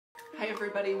Hi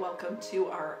everybody, welcome to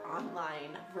our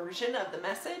online version of the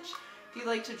message. If you'd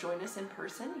like to join us in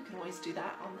person, you can always do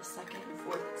that on the second and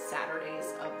fourth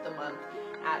Saturdays of the month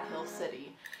at Hill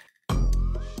City.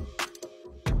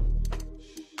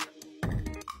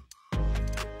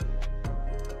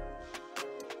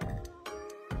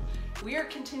 We are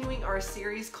continuing our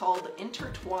series called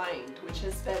Intertwined, which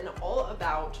has been all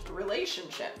about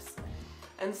relationships.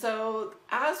 And so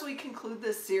as we conclude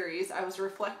this series, I was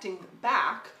reflecting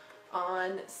back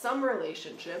on some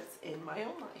relationships in my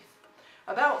own life.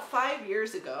 About 5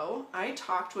 years ago, I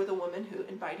talked with a woman who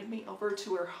invited me over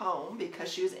to her home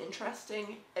because she was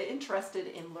interested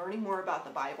in learning more about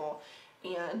the Bible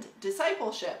and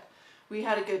discipleship. We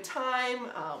had a good time,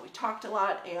 we talked a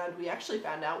lot, and we actually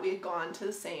found out we had gone to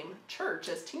the same church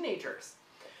as teenagers.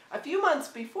 A few months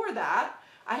before that,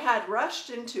 I had rushed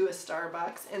into a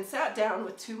Starbucks and sat down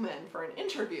with two men for an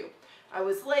interview. I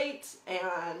was late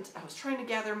and I was trying to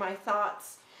gather my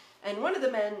thoughts, and one of the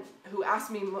men who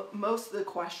asked me most of the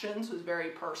questions was very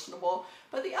personable,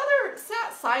 but the other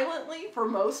sat silently for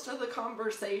most of the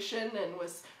conversation and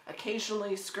was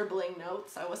occasionally scribbling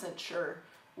notes. I wasn't sure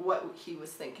what he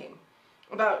was thinking.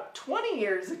 About 20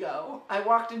 years ago, I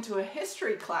walked into a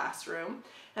history classroom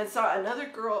and saw another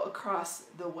girl across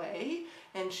the way,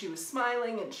 and she was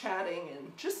smiling and chatting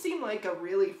and just seemed like a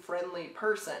really friendly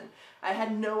person. I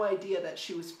had no idea that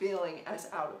she was feeling as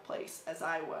out of place as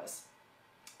I was.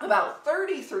 About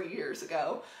 33 years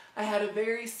ago, I had a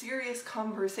very serious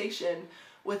conversation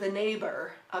with a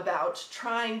neighbor about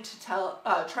trying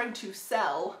to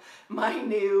sell my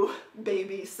new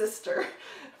baby sister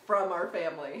from our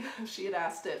family. She had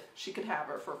asked if she could have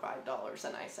her for $5,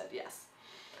 and I said yes.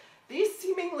 These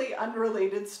seemingly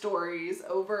unrelated stories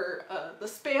over the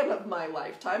span of my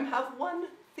lifetime have one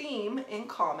theme in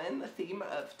common, the theme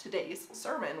of today's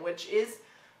sermon, which is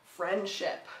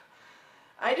friendship.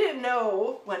 I didn't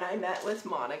know when I met with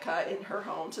Monica in her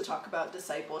home to talk about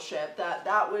discipleship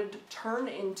that would turn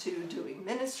into doing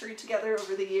ministry together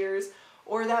over the years,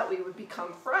 or that we would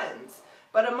become friends.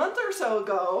 But a month or so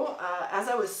ago, as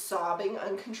I was sobbing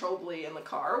uncontrollably in the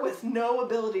car with no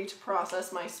ability to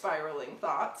process my spiraling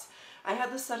thoughts, I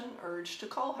had the sudden urge to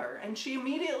call her, and she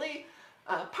immediately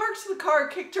parked the car,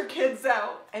 kicked her kids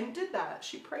out, and did that.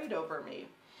 She prayed over me.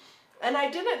 And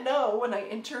I didn't know when I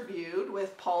interviewed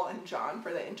with Paul and John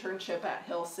for the internship at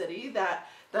Hill City that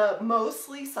the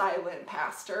mostly silent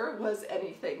pastor was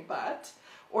anything but,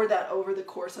 or that over the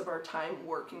course of our time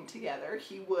working together,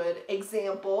 he would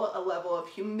example a level of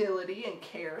humility and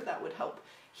care that would help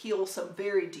heal some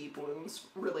very deep wounds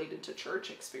related to church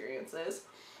experiences.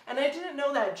 And I didn't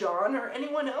know that John or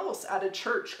anyone else at a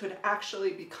church could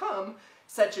actually become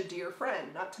such a dear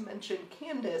friend, not to mention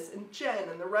Candace and Jen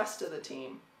and the rest of the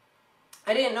team.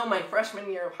 I didn't know my freshman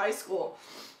year of high school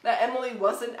that Emily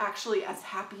wasn't actually as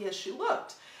happy as she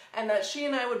looked, and that she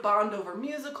and I would bond over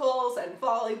musicals and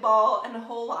volleyball and a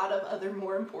whole lot of other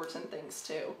more important things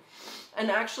too. And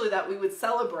actually that we would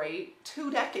celebrate 2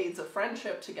 decades of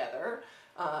friendship together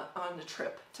on a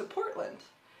trip to Portland.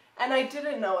 And I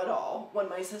didn't know at all when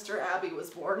my sister Abby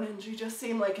was born, and she just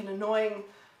seemed like an annoying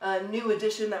new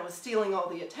addition that was stealing all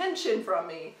the attention from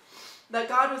me, that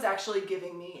God was actually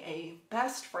giving me a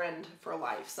best friend for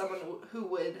life, someone who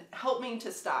would help me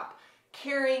to stop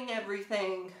carrying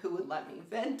everything, who would let me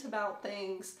vent about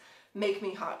things, make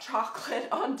me hot chocolate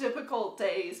on difficult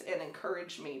days, and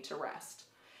encourage me to rest.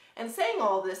 And saying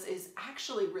all this is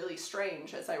actually really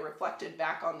strange as I reflected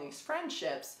back on these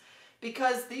friendships,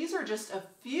 because these are just a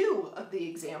few of the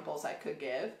examples I could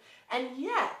give, and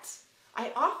yet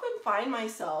I often find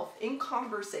myself in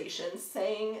conversations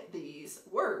saying these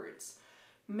words.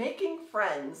 Making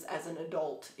friends as an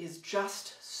adult is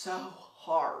just so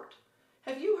hard.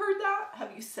 Have you heard that?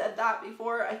 Have you said that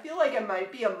before? I feel like it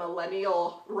might be a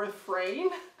millennial refrain.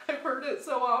 I've heard it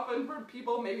so often from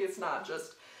people. Maybe it's not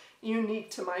just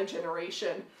unique to my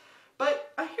generation,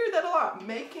 but I hear that a lot.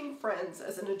 Making friends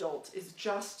as an adult is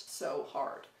just so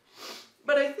hard.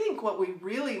 But I think what we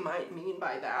really might mean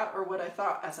by that, or what I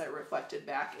thought as I reflected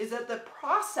back, is that the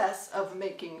process of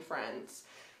making friends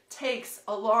takes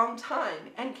a long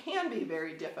time and can be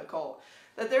very difficult.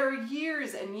 That there are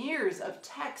years and years of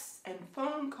texts and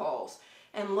phone calls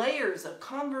and layers of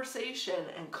conversation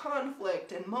and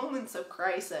conflict and moments of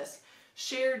crisis,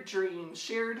 shared dreams,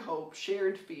 shared hope,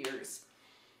 shared fears.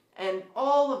 And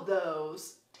all of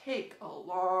those take a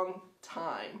long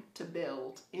time to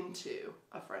build into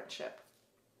a friendship.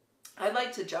 I'd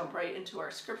like to jump right into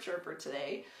our scripture for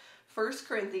today, 1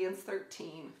 Corinthians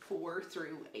 13, 4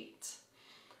 through 8.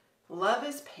 Love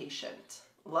is patient.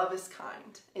 Love is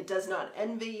kind. It does not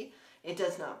envy. It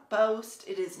does not boast.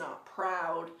 It is not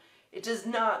proud. It does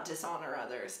not dishonor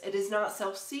others. It is not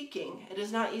self-seeking. It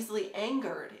is not easily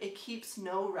angered. It keeps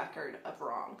no record of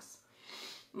wrongs.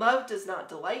 Love does not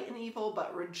delight in evil,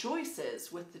 but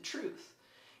rejoices with the truth.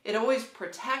 It always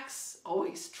protects,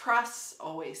 always trusts,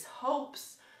 always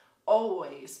hopes,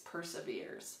 always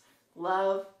perseveres.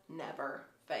 Love never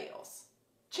fails.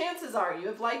 Chances are you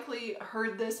have likely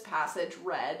heard this passage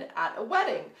read at a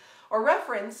wedding or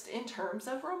referenced in terms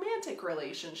of romantic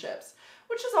relationships,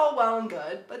 which is all well and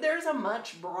good, but there's a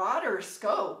much broader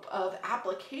scope of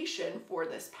application for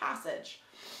this passage.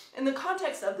 In the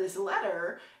context of this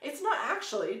letter, it's not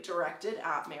actually directed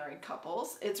at married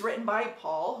couples. It's written by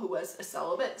Paul, who was a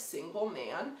celibate single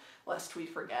man, lest we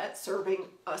forget, serving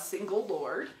a single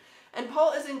Lord. And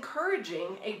Paul is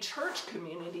encouraging a church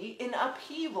community in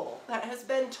upheaval that has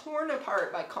been torn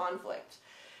apart by conflict.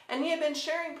 And he had been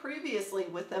sharing previously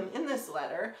with them in this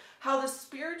letter how the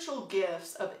spiritual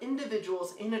gifts of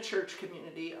individuals in a church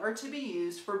community are to be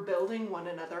used for building one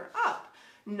another up,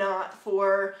 not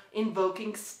for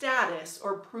invoking status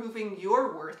or proving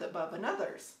your worth above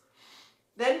another's.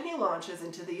 Then he launches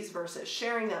into these verses,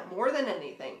 sharing that more than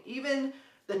anything, even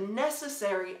the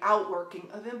necessary outworking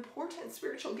of important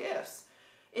spiritual gifts,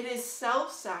 it is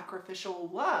self-sacrificial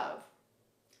love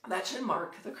that should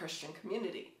mark the Christian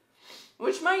community.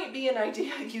 Which might be an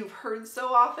idea you've heard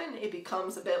so often, it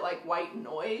becomes a bit like white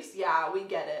noise. Yeah, we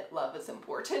get it, love is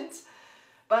important.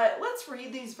 But let's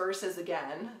read these verses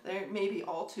again. They may be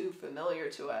all too familiar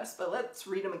to us, but let's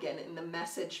read them again in the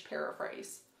Message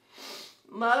paraphrase.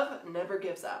 Love never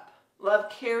gives up. Love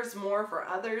cares more for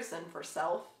others than for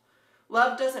self.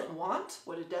 Love doesn't want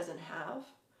what it doesn't have.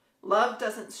 Love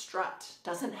doesn't strut,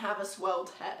 doesn't have a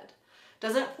swelled head,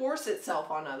 doesn't force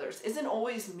itself on others, isn't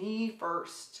always me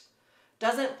first,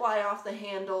 doesn't fly off the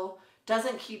handle,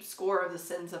 doesn't keep score of the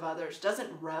sins of others,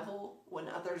 doesn't revel when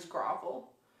others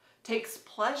grovel, takes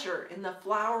pleasure in the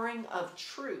flowering of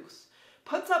truth,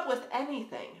 puts up with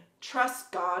anything, trusts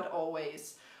God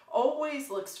always, always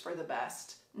looks for the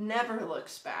best, never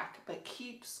looks back, but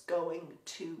keeps going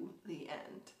to the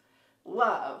end.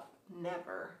 Love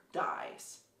never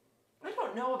dies. I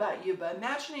don't know about you, but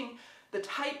imagining the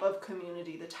type of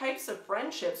community, the types of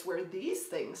friendships where these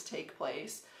things take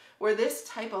place, where this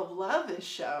type of love is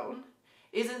shown,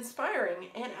 is inspiring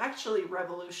and actually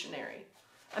revolutionary.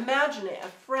 Imagine it, a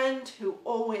friend who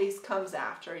always comes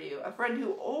after you, a friend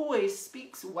who always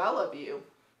speaks well of you,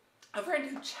 a friend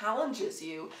who challenges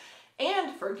you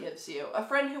and forgives you, a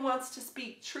friend who wants to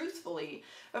speak truthfully,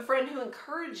 a friend who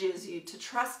encourages you to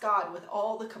trust God with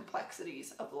all the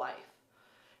complexities of life.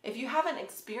 If you haven't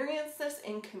experienced this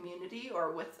in community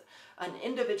or with an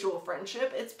individual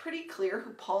friendship, it's pretty clear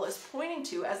who Paul is pointing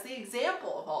to as the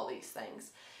example of all these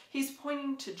things. He's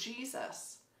pointing to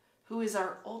Jesus, who is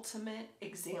our ultimate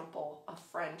example of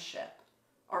friendship,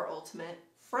 our ultimate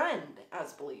friend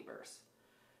as believers.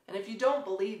 And if you don't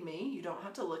believe me, you don't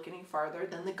have to look any farther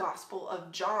than the Gospel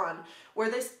of John,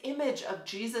 where this image of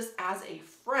Jesus as a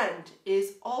friend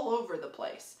is all over the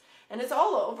place. And it's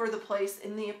all over the place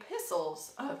in the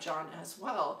epistles of John as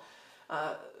well.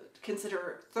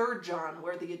 Consider 3 John,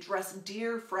 where the address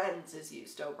dear friends is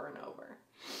used over and over.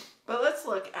 But let's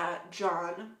look at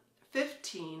John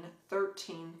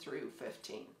 15:13 through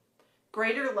 15.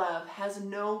 Greater love has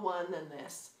no one than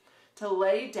this, to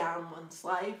lay down one's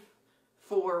life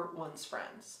for one's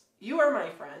friends. You are my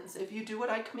friends if you do what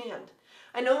I command.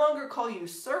 I no longer call you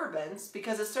servants,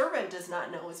 because a servant does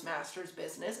not know his master's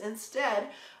business. Instead,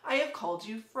 I have called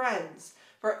you friends.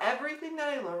 For everything that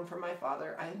I learned from my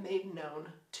Father, I have made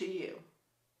known to you.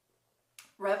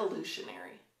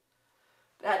 Revolutionary.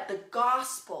 That the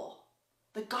gospel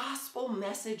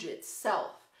message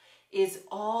itself is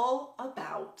all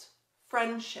about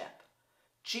friendship.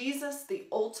 Jesus, the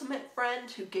ultimate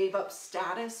friend who gave up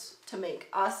status to make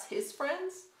us his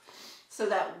friends, so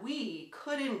that we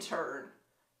could in turn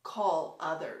call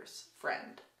others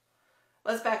friend.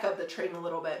 Let's back up the train a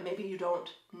little bit. Maybe you don't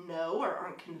know or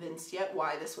aren't convinced yet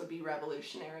why this would be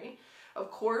revolutionary.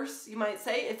 Of course, you might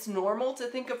say it's normal to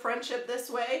think of friendship this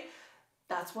way.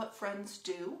 That's what friends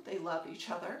do. They love each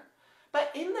other.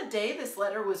 But in the day this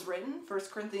letter was written, 1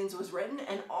 Corinthians was written,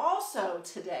 and also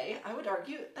today, I would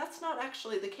argue that's not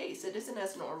actually the case. It isn't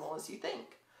as normal as you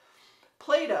think.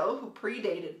 Plato, who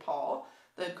predated Paul,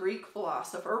 the Greek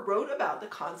philosopher, wrote about the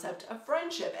concept of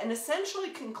friendship and essentially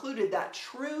concluded that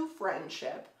true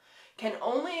friendship can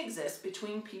only exist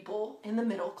between people in the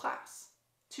middle class.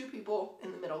 2 people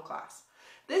in the middle class.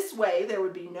 This way, there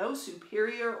would be no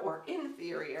superior or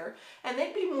inferior, and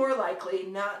they'd be more likely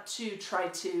not to try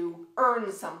to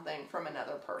earn something from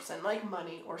another person, like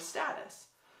money or status.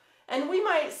 And we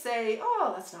might say,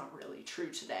 oh, that's not really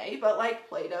true today, but like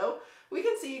Plato, we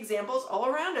can see examples all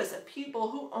around us of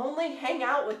people who only hang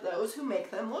out with those who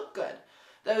make them look good,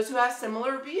 those who have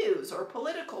similar views or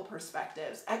political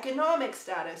perspectives, economic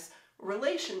status,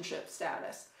 relationship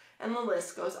status, and the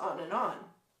list goes on and on.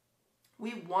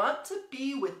 We want to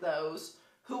be with those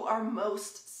who are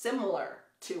most similar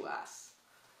to us.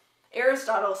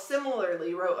 Aristotle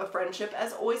similarly wrote of friendship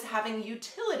as always having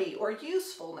utility or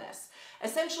usefulness.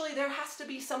 Essentially, there has to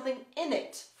be something in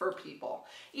it for people,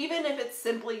 even if it's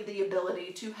simply the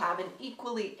ability to have an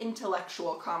equally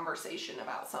intellectual conversation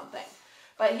about something.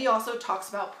 But he also talks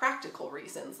about practical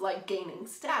reasons like gaining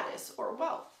status or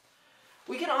wealth.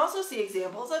 We can also see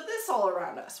examples of this all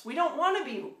around us. We don't want to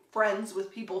be friends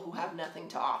with people who have nothing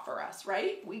to offer us,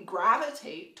 right? We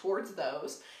gravitate towards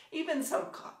those, even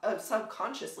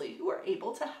subconsciously, who are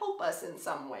able to help us in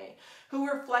some way, who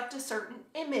reflect a certain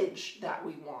image that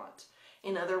we want.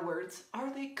 In other words,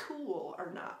 are they cool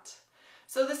or not?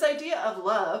 So this idea of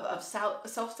love, of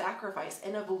self-sacrifice,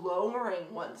 and of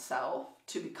lowering oneself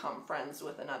to become friends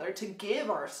with another, to give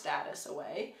our status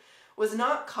away, was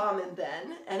not common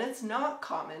then, and it's not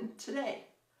common today.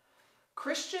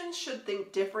 Christians should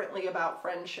think differently about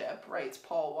friendship, writes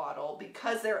Paul Waddell,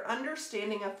 because their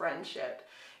understanding of friendship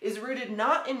is rooted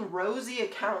not in rosy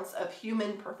accounts of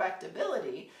human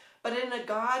perfectibility, but in a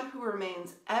God who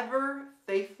remains ever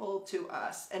faithful to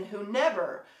us and who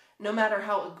never, no matter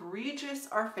how egregious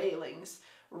our failings,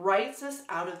 writes us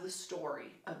out of the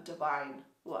story of divine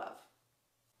love.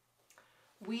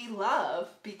 We love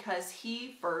because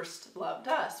he first loved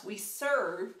us. We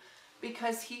serve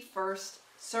because he first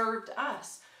served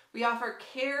us. We offer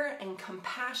care and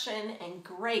compassion and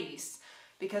grace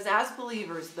because as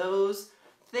believers, those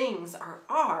things are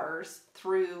ours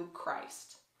through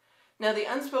Christ. Now,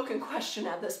 the unspoken question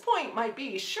at this point might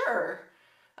be, sure,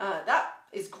 that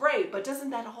is great, but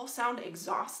doesn't that all sound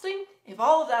exhausting? If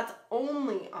all of that's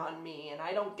only on me and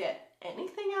I don't get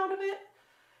anything out of it?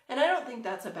 And I don't think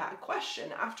that's a bad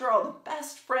question. After all, the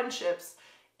best friendships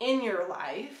in your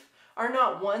life are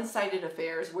not one-sided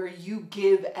affairs where you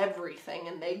give everything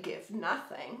and they give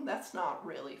nothing. That's not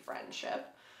really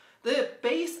friendship. The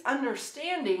base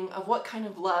understanding of what kind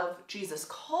of love Jesus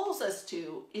calls us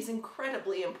to is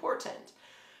incredibly important.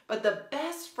 But the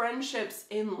best friendships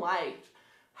in life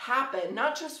happen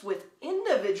not just with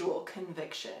individual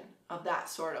conviction of that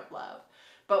sort of love,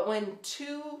 but when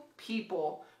two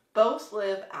people both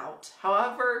live out,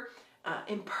 however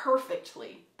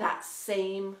imperfectly, that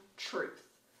same truth.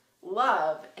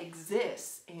 Love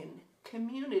exists in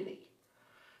community.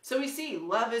 So we see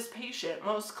love is patient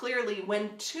most clearly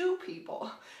when two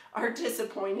people are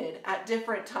disappointed at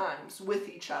different times with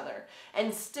each other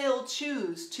and still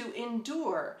choose to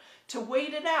endure, to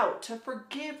wait it out, to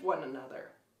forgive one another.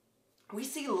 We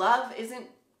see love isn't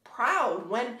proud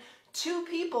when two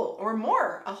people or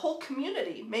more, a whole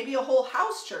community, maybe a whole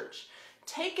house church,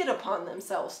 take it upon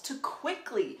themselves to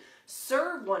quickly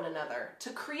serve one another, to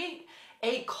create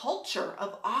a culture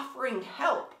of offering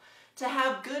help, to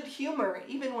have good humor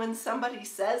even when somebody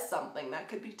says something that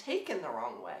could be taken the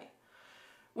wrong way.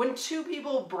 When two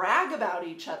people brag about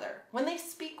each other, when they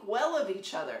speak well of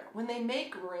each other, when they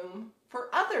make room for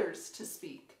others to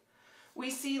speak. We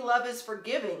see love is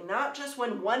forgiving, not just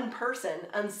when one person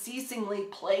unceasingly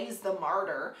plays the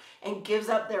martyr and gives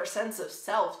up their sense of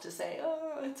self to say,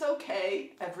 oh, it's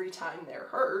okay every time they're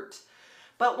hurt,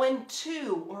 but when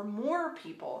two or more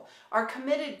people are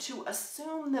committed to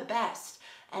assume the best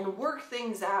and work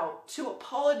things out, to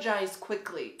apologize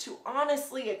quickly, to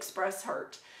honestly express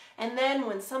hurt, and then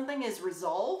when something is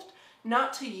resolved,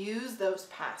 not to use those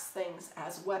past things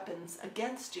as weapons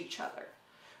against each other.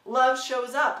 Love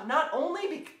shows up not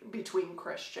only between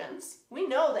Christians. We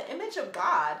know the image of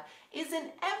God is in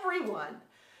everyone,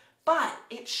 but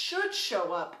it should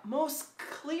show up most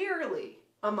clearly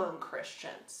among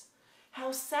Christians.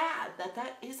 How sad that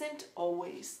that isn't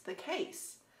always the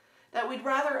case. That we'd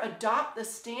rather adopt the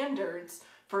standards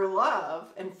for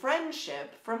love and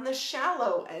friendship from the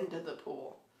shallow end of the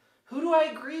pool. Who do I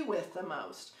agree with the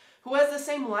most? Who has the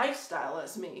same lifestyle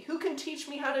as me? Who can teach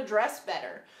me how to dress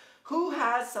better? Who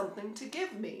has something to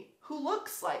give me? Who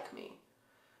looks like me?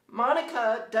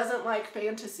 Monica doesn't like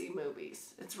fantasy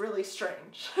movies. It's really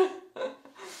strange.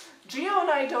 Gio and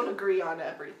I don't agree on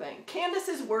everything.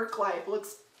 Candace's work life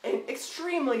looks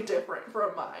extremely different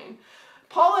from mine.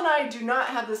 Paul and I do not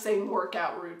have the same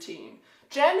workout routine.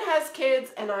 Jen has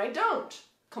kids and I don't.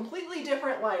 Completely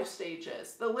different life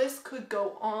stages. The list could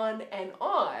go on,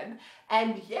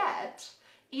 and yet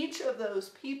each of those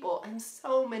people and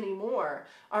so many more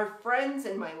are friends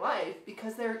in my life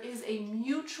because there is a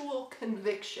mutual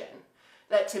conviction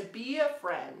that to be a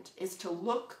friend is to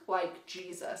look like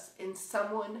Jesus in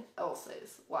someone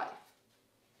else's life.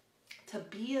 To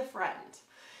be a friend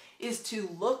is to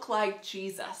look like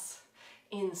Jesus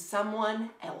in someone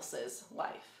else's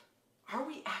life. Are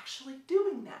we actually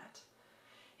doing that?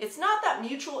 It's not that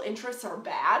mutual interests are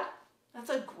bad. That's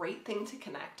a great thing to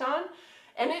connect on.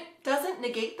 And it doesn't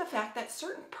negate the fact that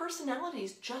certain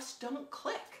personalities just don't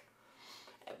click.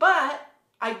 But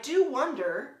I do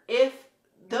wonder if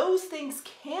those things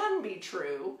can be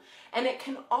true, and it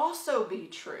can also be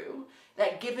true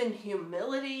that given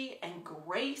humility and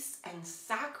grace and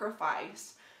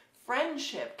sacrifice,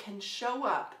 friendship can show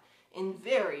up in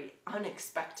very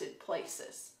unexpected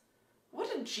places.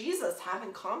 What did Jesus have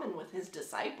in common with his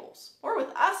disciples, or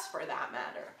with us for that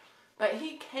matter? But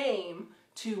he came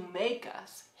to make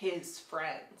us his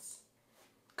friends.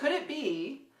 Could it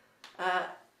be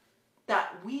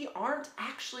that we aren't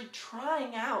actually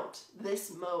trying out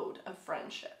this mode of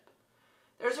friendship?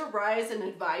 There's a rise in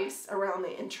advice around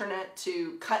the internet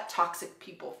to cut toxic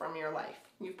people from your life.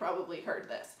 You've probably heard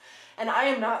this. And I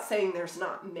am not saying there's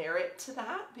not merit to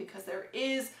that, because there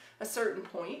is a certain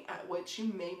point at which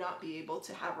you may not be able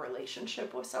to have a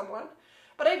relationship with someone.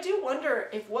 But I do wonder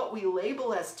if what we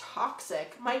label as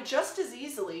toxic might just as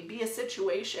easily be a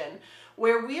situation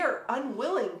where we are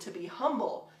unwilling to be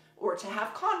humble or to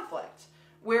have conflict,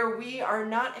 where we are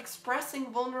not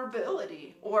expressing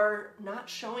vulnerability or not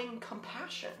showing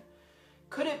compassion.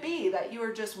 Could it be that you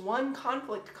are just one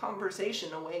conflict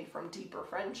conversation away from deeper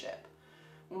friendship?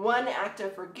 One act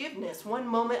of forgiveness, one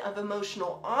moment of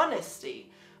emotional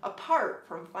honesty, apart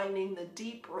from finding the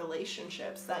deep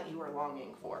relationships that you are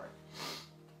longing for.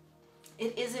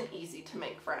 It isn't easy to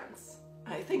make friends.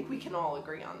 I think we can all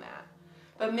agree on that.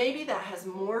 But maybe that has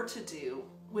more to do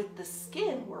with the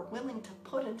skin we're willing to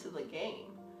put into the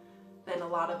game than a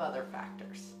lot of other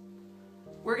factors.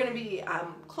 We're going to be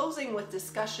closing with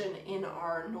discussion in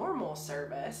our normal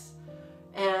service,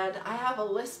 and I have a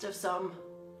list of some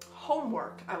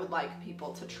homework I would like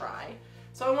people to try.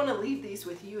 So I want to leave these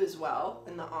with you as well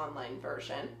in the online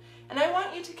version. And I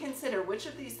want you to consider which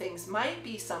of these things might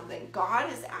be something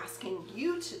God is asking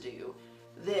you to do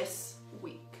this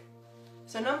week.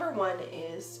 So number one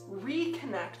is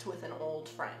reconnect with an old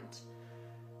friend.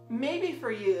 Maybe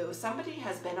for you, somebody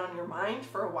has been on your mind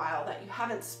for a while that you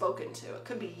haven't spoken to. It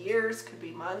could be years, could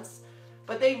be months,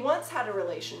 but they once had a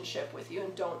relationship with you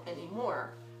and don't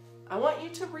anymore. I want you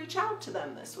to reach out to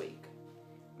them this week.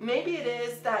 Maybe it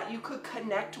is that you could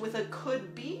connect with a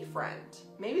could-be friend.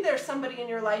 Maybe there's somebody in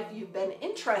your life you've been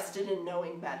interested in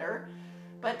knowing better,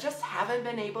 but just haven't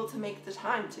been able to make the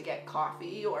time to get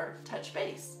coffee or touch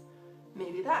base.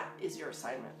 Maybe that is your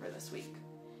assignment for this week.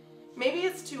 Maybe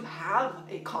it's to have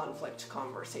a conflict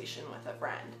conversation with a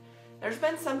friend. There's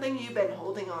been something you've been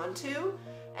holding on to,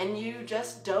 and you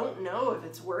just don't know if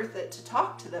it's worth it to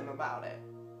talk to them about it.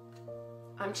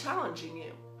 I'm challenging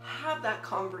you. Have that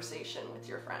conversation with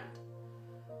your friend.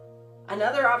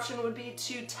 Another option would be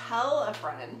to tell a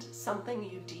friend something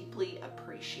you deeply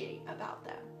appreciate about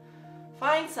them.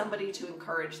 Find somebody to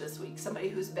encourage this week, somebody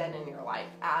who's been in your life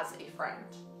as a friend.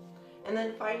 And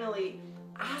then finally,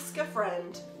 ask a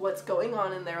friend what's going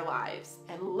on in their lives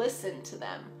and listen to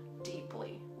them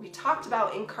deeply. We talked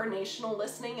about incarnational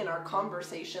listening in our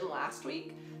conversation last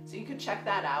week, so you could check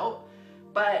that out.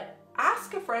 But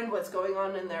ask a friend what's going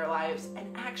on in their lives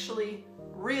and actually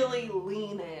really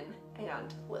lean in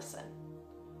and listen.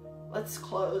 Let's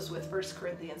close with 1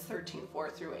 Corinthians 13, 4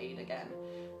 through 8 again.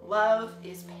 Love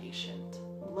is patient.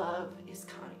 Love is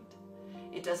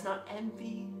kind. It does not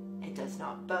envy. It does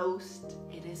not boast.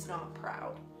 It is not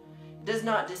proud. It does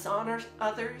not dishonor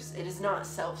others. It is not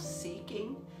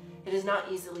self-seeking. It is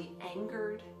not easily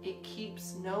angered. It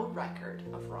keeps no record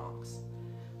of wrongs.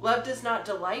 Love does not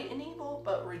delight in evil,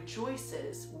 but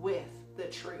rejoices with the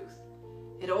truth.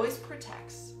 It always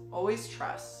protects, always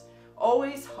trusts,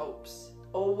 always hopes,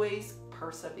 always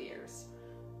perseveres.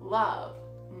 Love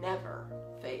never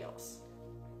fails.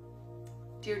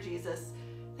 Dear Jesus,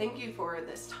 thank you for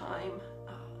this time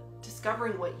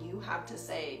discovering what you have to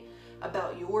say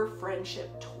about your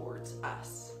friendship towards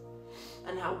us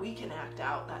and how we can act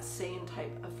out that same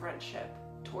type of friendship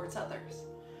towards others.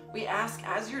 We ask,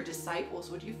 as your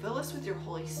disciples, would you fill us with your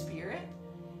Holy Spirit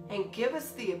and give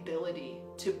us the ability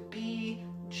to be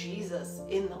Jesus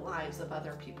in the lives of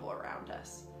other people around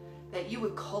us? That you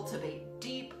would cultivate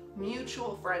deep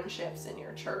mutual friendships in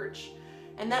your church,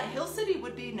 and that Hill City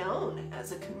would be known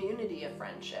as a community of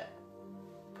friendship.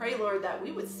 Pray, Lord, that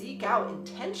we would seek out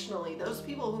intentionally those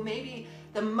people who may be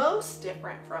the most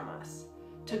different from us,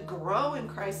 to grow in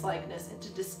Christ-likeness and to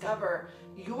discover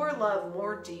your love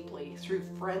more deeply through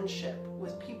friendship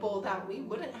with people that we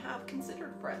wouldn't have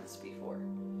considered friends before.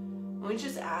 And we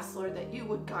just ask, Lord, that you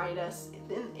would guide us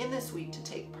in this week to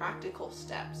take practical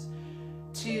steps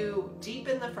to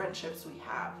deepen the friendships we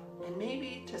have and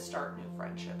maybe to start new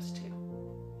friendships too.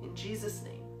 In Jesus'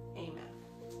 name.